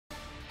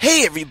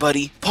Hey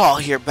everybody, Paul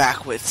here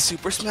back with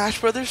Super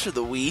Smash Bros. For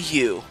the Wii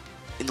U.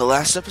 In the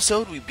last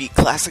episode, we beat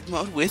Classic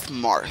Mode with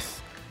Marth.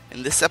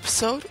 In this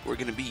episode, we're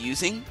going to be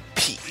using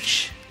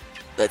Peach.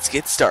 Let's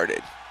get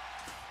started.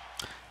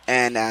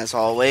 And as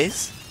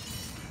always,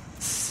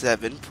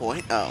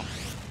 7.0.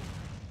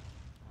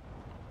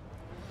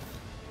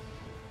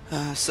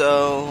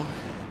 So,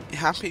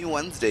 happy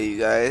Wednesday, you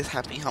guys.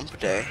 Happy Hump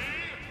Day.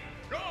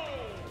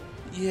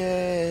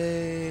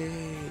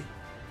 Yay!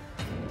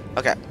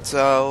 Okay,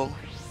 so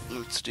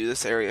let's do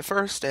this area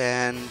first,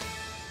 and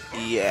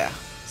yeah.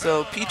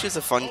 So Peach is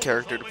a fun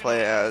character to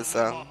play as.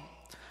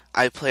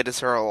 I played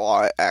as her a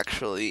lot,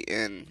 actually,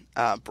 in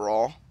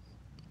Brawl.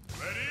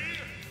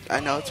 I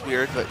know it's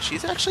weird, but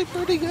she's actually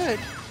pretty good,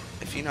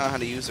 if you know how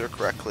to use her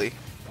correctly.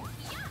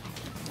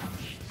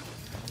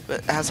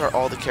 But as are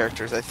all the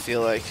characters, I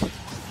feel like.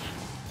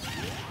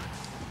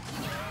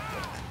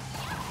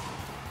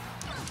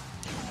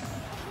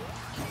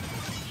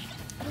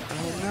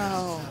 Oh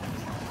no!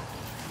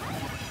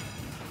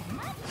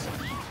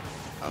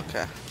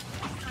 Okay.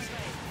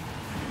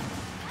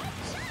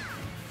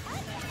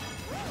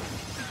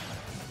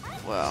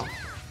 Well.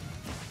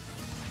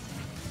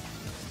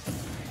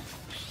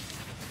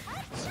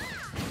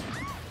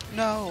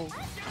 No!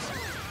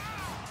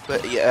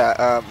 But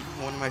yeah,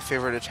 one of my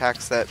favorite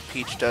attacks that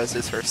Peach does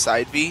is her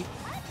side B,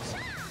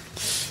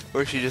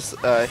 where she just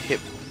hit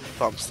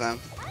bumps them.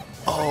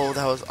 Oh,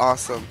 that was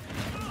awesome.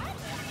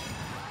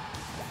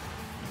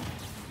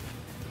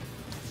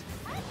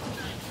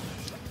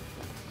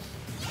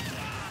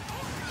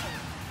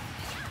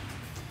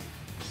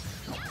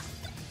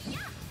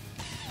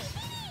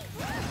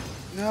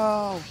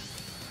 No!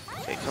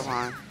 Okay, come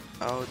on.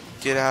 Oh,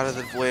 get out of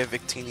the way of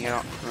Victini. I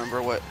don't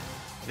remember what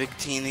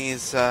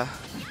Victini's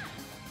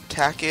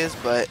attack is,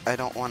 but I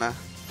don't want to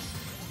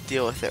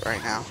deal with it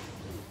right now.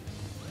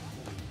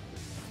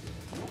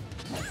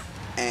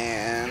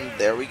 And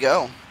there we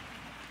go.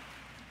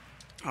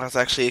 That was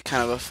actually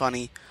kind of a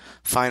funny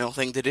final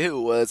thing to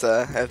do, was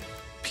have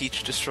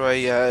Peach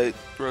destroy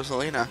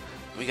Rosalina.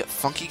 We got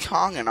Funky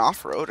Kong and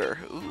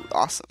Off-Roader. Ooh,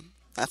 awesome.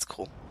 That's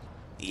cool.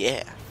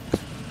 Yeah.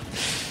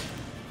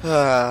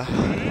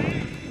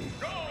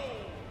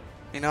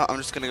 You know, I'm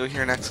just gonna go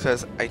here next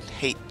because I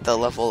hate the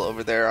level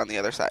over there on the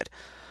other side.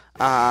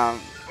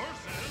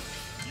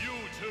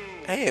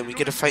 Hey, we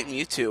get to fight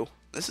Mewtwo.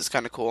 This is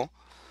kind of cool,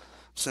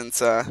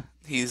 since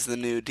he's the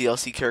new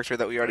DLC character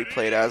that we already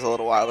played as a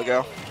little while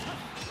ago.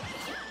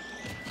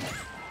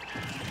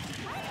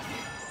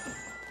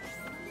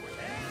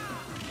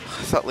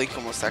 I thought Link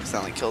almost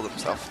accidentally killed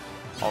himself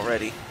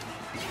already.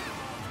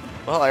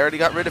 Well, I already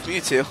got rid of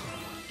Mewtwo.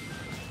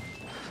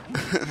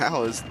 That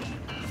was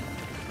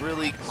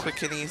really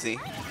quick and easy.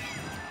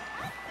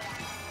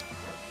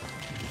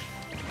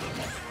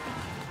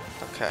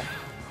 Okay.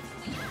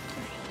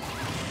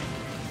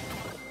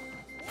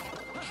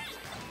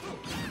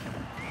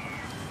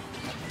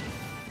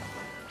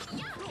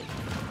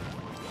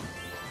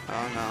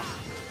 Oh no.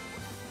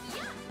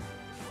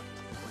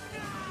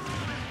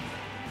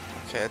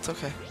 Okay, it's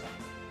okay.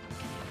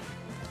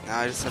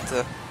 Now I just have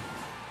to...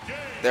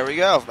 There we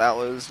go. That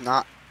was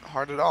not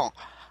hard at all.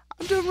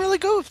 I'm doing really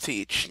good with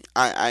Peach.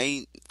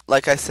 I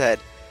like I said,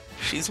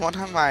 she's one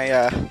of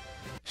my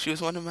she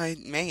was one of my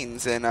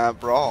mains in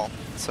Brawl.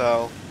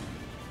 So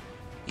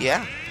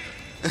yeah.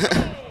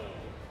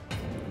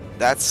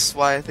 That's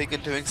why I think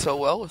I'm doing so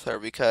well with her,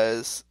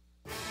 because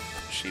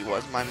she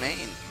was my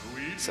main.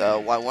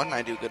 So why wouldn't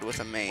I do good with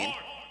a main,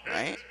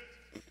 right?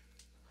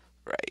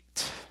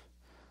 Right.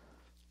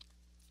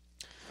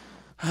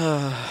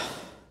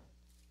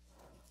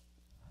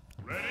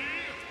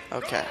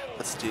 Okay,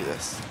 let's do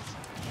this.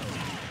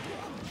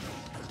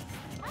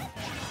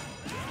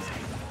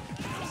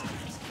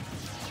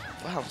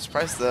 Wow, I'm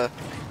surprised the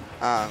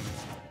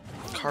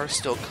cars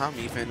still come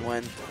even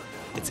when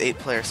it's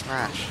 8-player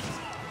Smash.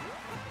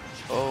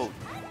 Oh,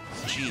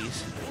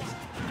 jeez.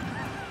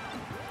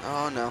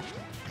 Oh no.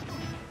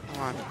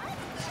 Come on.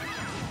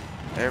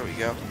 There we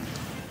go.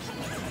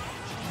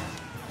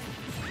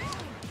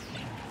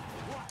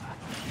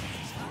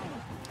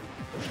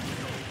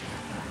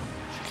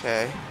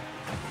 Okay.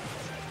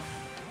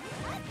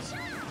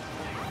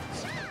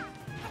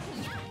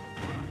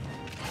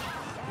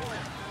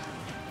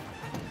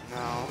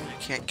 No, you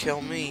can't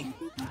kill me.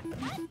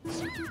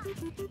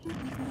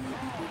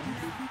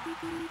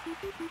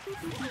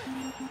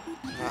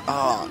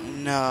 Oh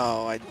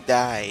no, I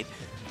died.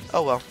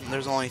 Oh well,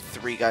 there's only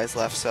 3 guys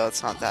left, so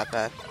it's not that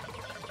bad.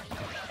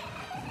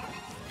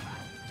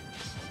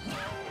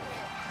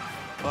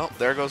 Well,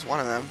 there goes one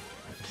of them.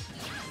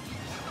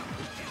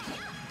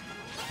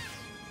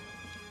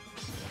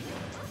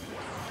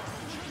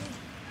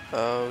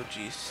 Oh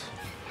jeez.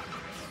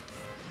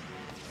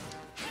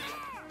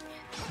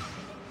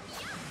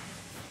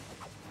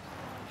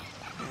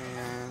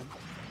 And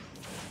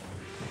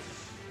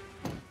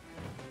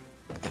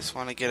I just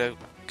want to get a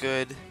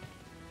good,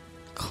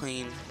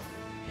 clean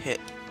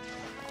hit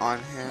on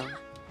him.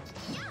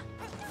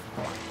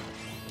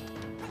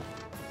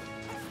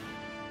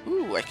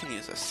 Ooh, I can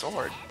use a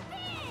sword.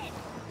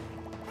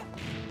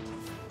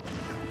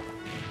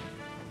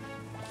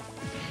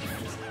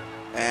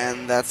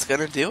 And that's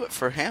gonna do it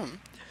for him.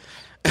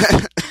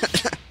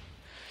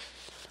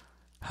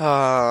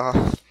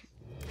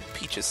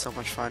 Peach is so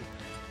much fun.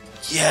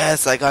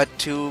 Yes, I got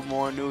 2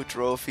 more new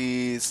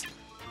trophies.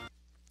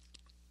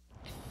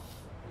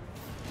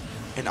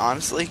 And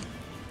honestly,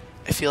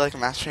 I feel like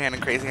Master Hand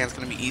and Crazy Hand is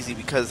going to be easy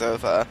because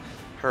of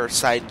her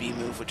side B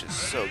move, which is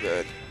so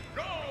good.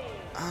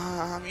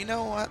 You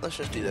know what? Let's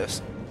just do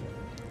this.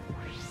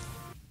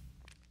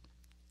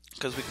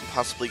 Because we can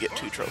possibly get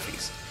 2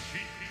 trophies.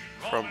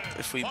 From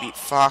if we beat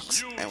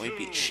Fox and we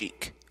beat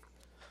Sheik.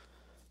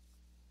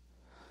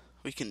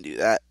 We can do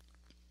that.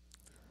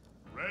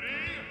 Ready,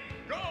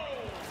 go!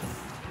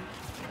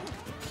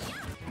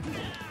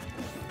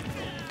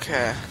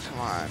 Okay, come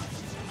on.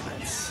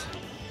 Let's...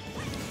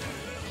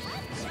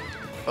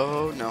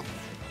 Oh, no.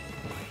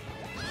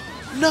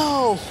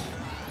 No!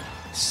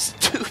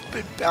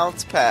 Stupid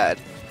bounce pad.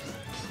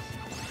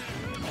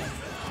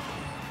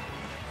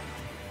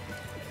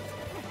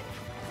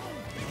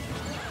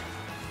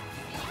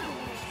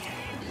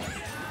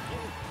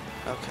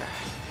 Okay.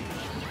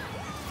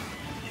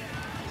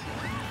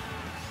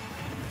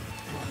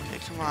 Okay,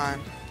 come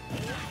on.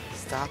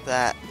 Stop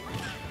that.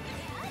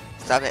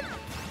 Stop it.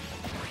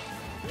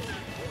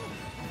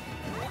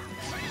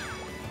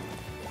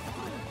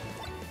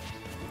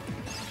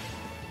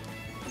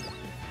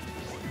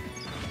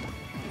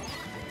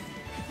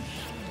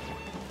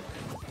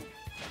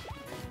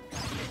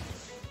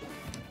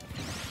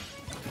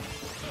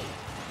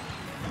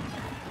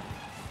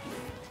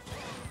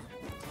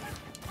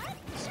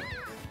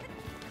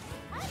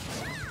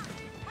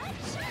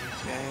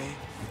 Okay.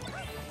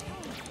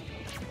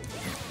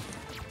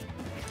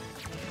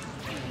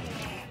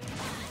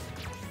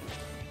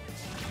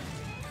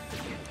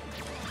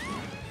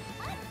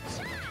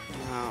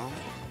 No.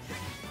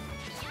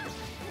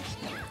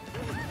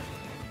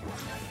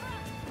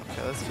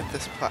 Okay, let's get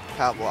this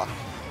power block.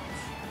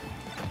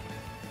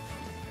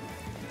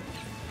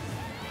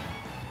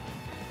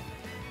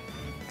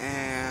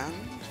 And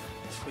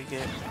if we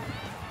get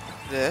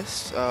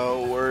this,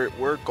 oh,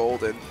 we're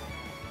golden.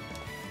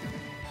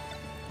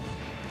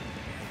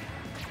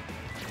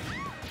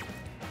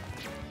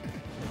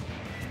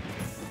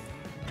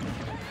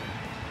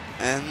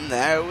 And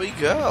there we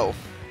go.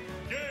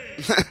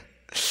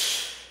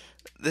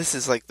 This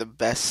is like the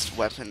best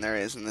weapon there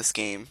is in this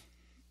game.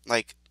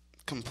 Like,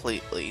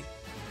 completely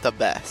the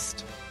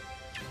best.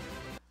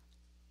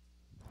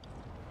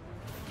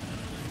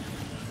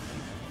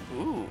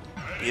 Ooh,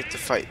 we have to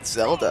fight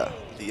Zelda,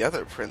 the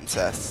other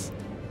princess.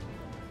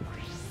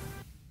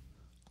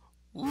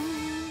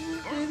 Ooh,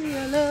 baby,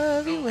 I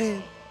love you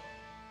when...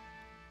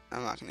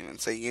 I'm not gonna even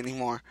say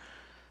anymore.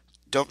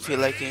 Don't feel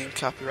like getting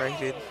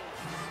copyrighted.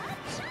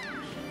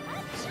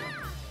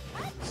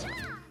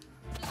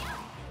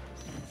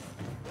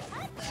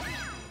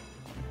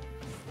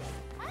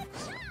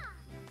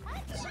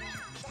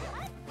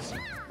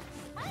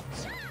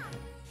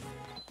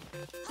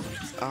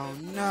 Oh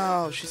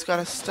no, she's got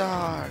a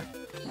star.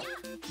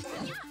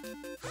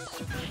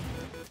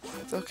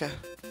 It's okay.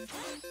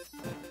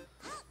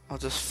 I'll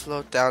just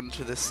float down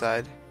to this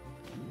side.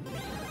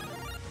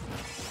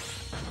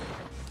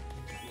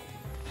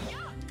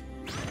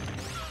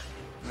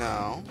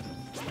 No.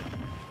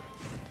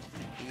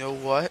 You know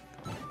what?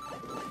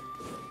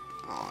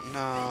 Oh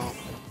no.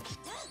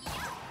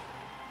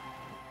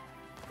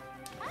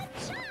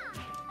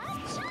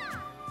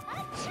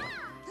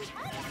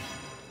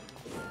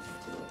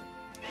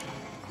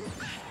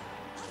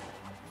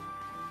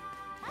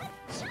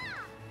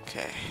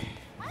 Okay.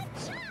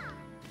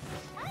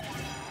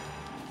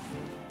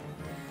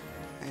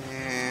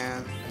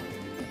 And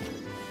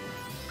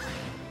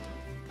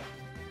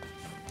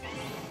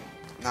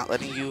not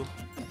letting you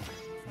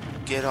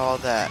get all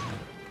that.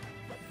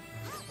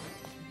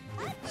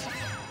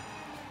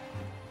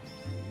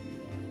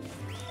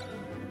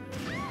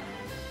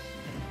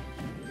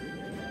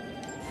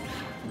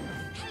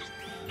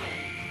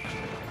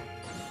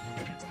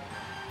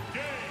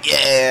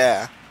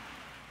 Yeah!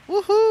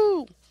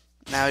 Woohoo!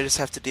 Now we just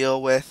have to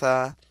deal with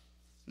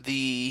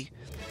the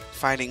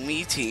Finding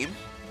Me team.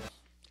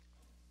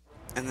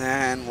 And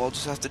then we'll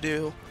just have to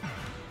do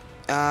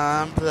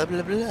blah blah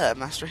blah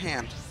Master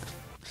Hand.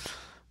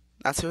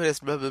 That's who it is,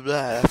 blah blah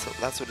blah.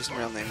 That's what his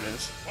real name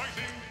is.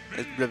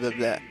 It's blah blah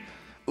blah.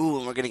 Ooh,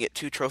 and we're gonna get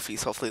 2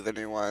 trophies. Hopefully they're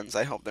new ones.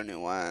 I hope they're new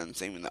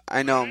ones. Even though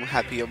I know I'm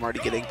happy I'm already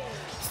getting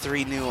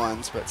 3 new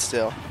ones, but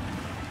still.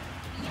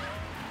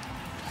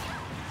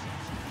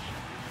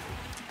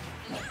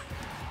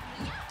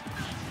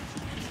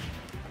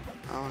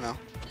 Oh no.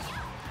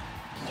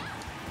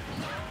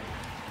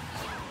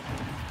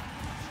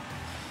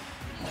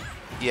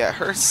 Yeah,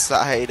 her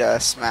side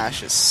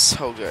smash is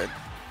so good.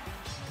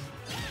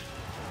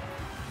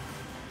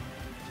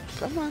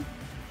 Come on.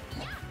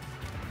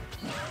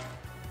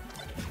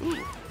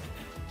 Ooh.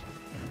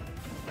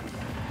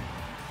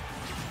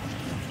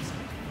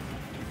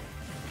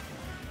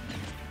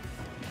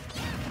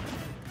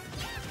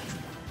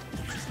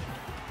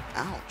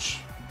 Ouch.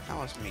 That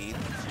was mean.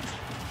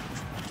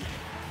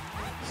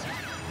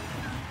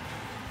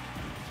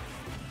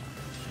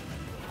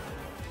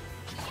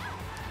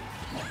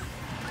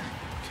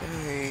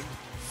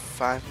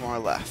 5 more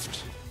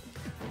left.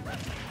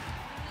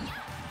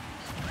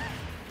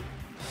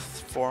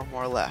 4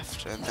 more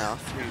left, and now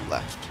 3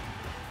 left.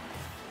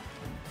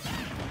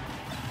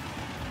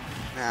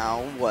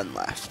 Now 1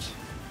 left.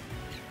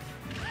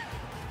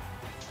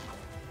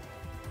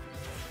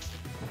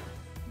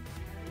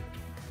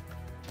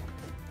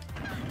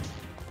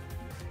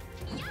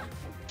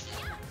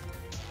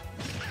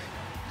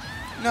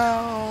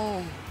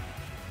 No!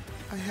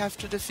 I have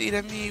to defeat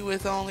me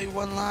with only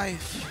 1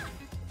 life.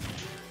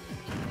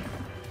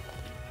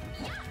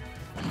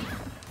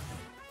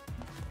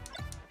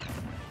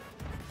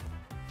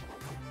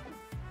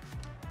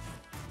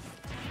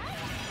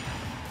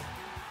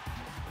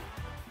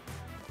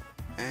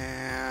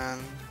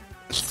 And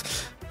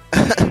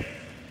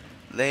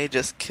they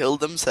just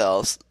killed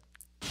themselves.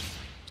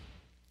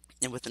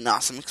 And with an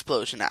awesome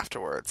explosion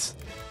afterwards.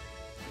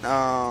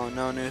 No,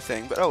 no new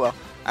thing, but oh well,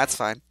 that's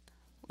fine.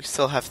 We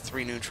still have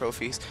 3 new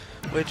trophies,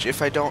 which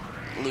if I don't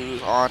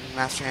lose on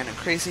Master Hand and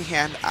Crazy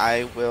Hand,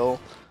 I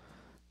will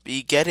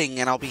be getting,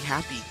 and I'll be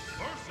happy.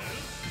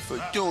 If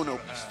I don't, I'll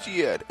be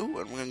sad. Ooh,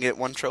 I'm gonna get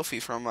 1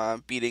 trophy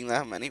from beating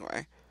them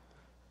anyway.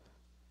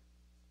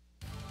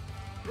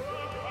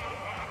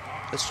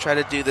 Let's try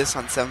to do this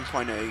on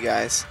 7.0, you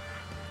guys.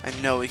 I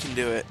know we can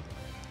do it.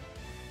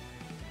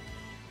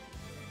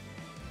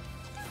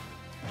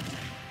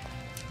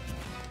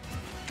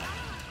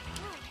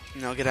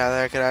 No, get out of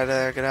there, get out of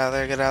there, get out of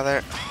there, get out of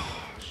there.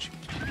 Oh, shoot.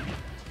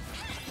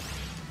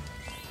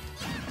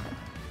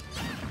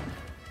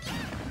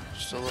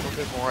 Just a little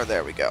bit more.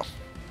 There we go.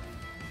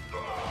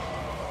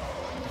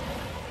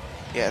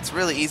 Yeah, it's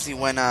really easy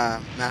when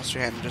Master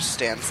Hand just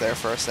stands there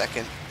for a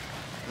second.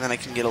 And then I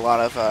can get a lot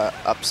of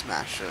up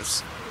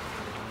smashes.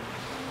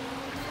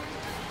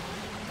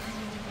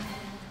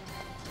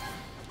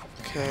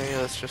 Okay,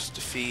 let's just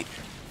defeat.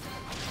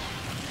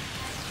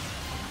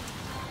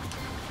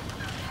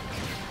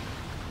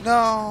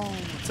 No,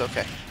 it's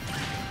okay.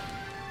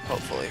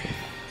 Hopefully.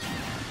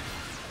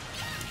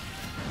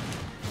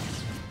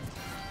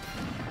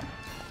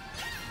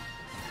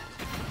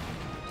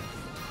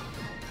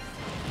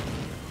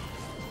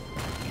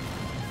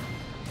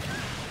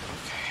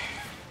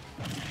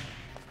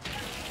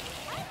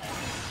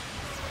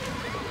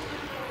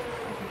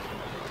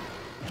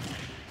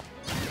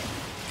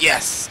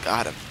 Yes,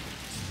 got him.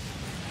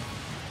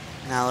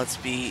 Now let's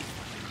beat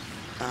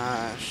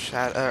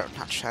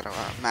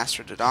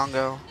Master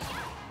Dodongo.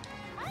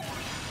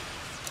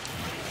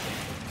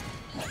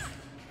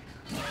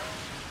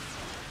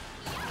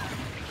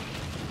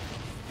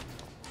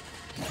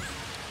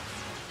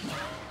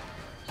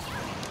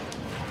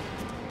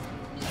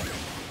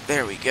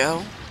 There we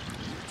go.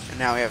 And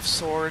now we have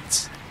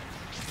swords.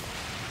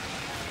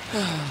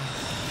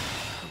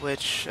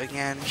 Which,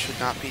 again, should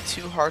not be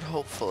too hard,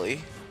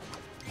 hopefully.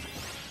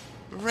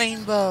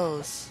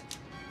 Rainbows!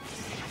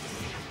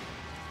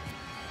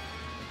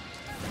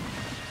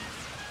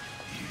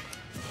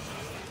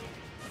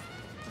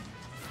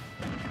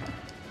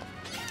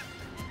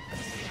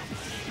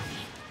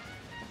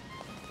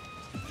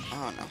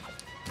 Oh no.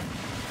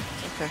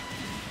 Okay.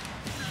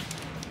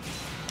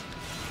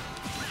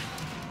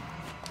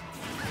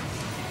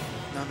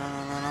 No, no,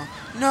 no, no, no.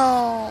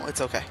 No!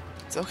 It's okay.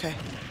 It's okay.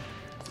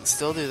 I can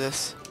still do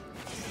this.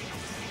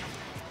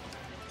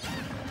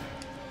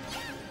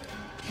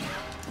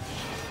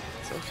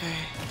 It's okay.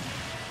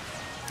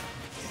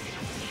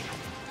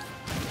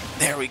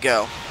 There we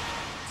go.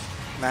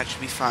 That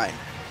should be fine.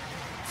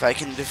 If I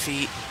can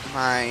defeat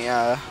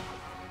my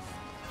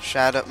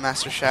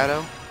Master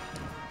Shadow,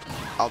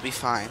 I'll be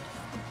fine.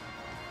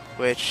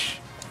 Which,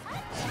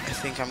 I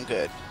think I'm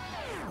good.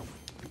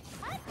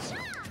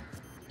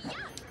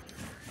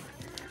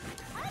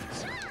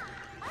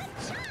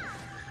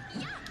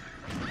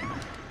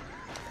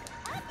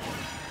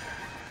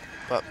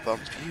 Butt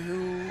bump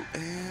you,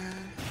 and...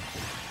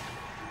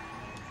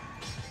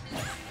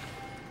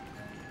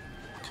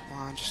 Come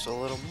on, just a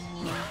little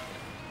more.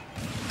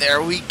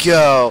 There we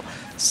go!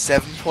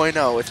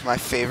 7.0, it's my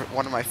favorite,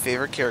 one of my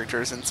favorite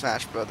characters in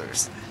Smash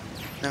Brothers.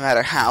 No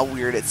matter how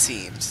weird it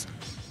seems.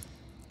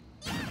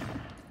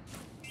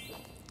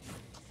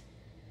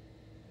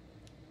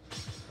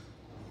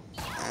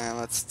 And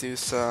let's do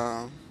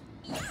some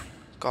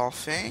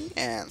golfing,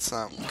 and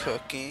some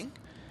cooking,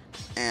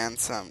 and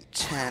some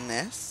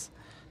tennis,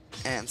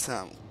 and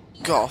some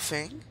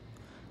golfing,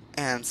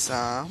 and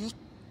some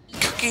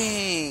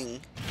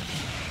cooking!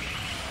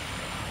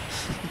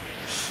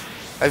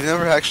 I've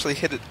never actually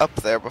hit it up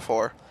there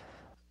before.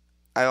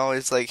 I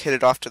always like hit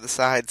it off to the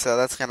side, so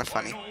that's kind of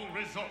funny.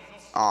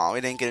 Aw,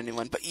 we didn't get a new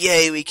one, but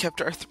yay, we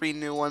kept our 3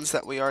 new ones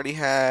that we already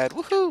had.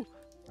 Woohoo!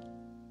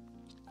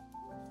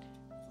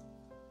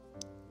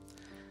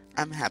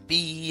 I'm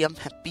happy, I'm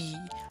happy,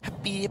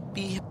 happy,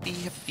 happy, happy,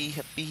 happy,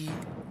 happy.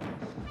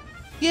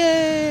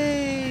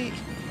 Yay!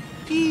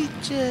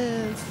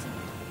 Peaches!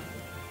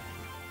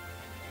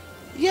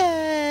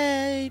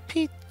 Yay!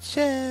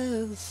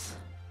 Peaches!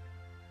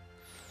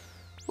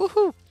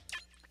 Woohoo!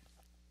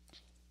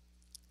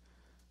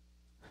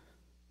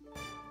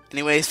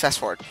 Anyways, fast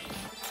forward.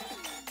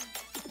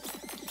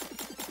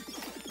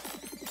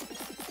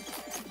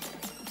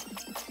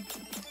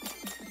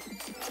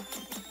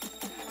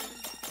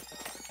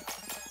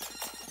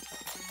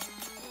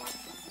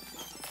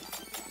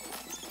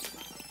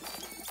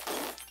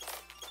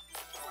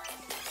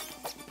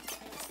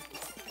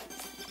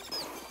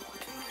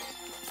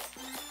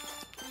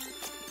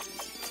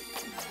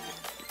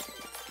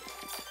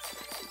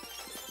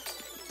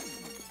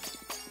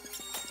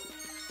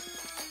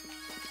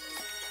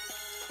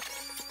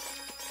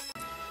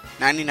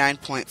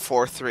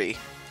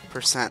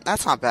 99.43%.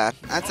 That's not bad.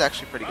 That's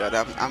actually pretty good.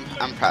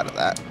 I'm proud of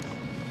that.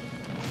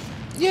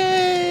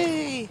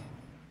 Yay!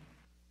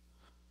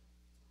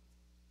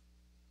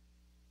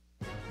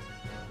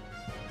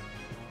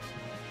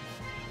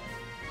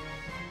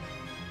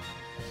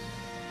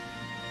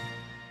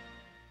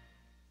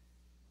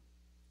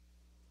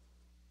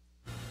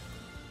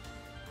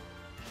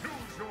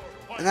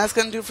 And that's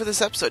going to do it for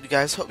this episode, you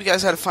guys. Hope you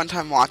guys had a fun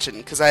time watching,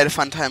 because I had a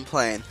fun time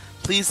playing.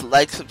 Please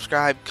like,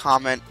 subscribe,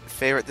 comment,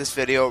 favorite this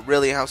video. It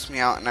really helps me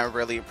out, and I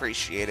really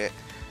appreciate it.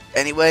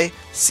 Anyway,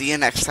 see you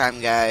next time,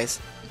 guys.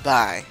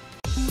 Bye.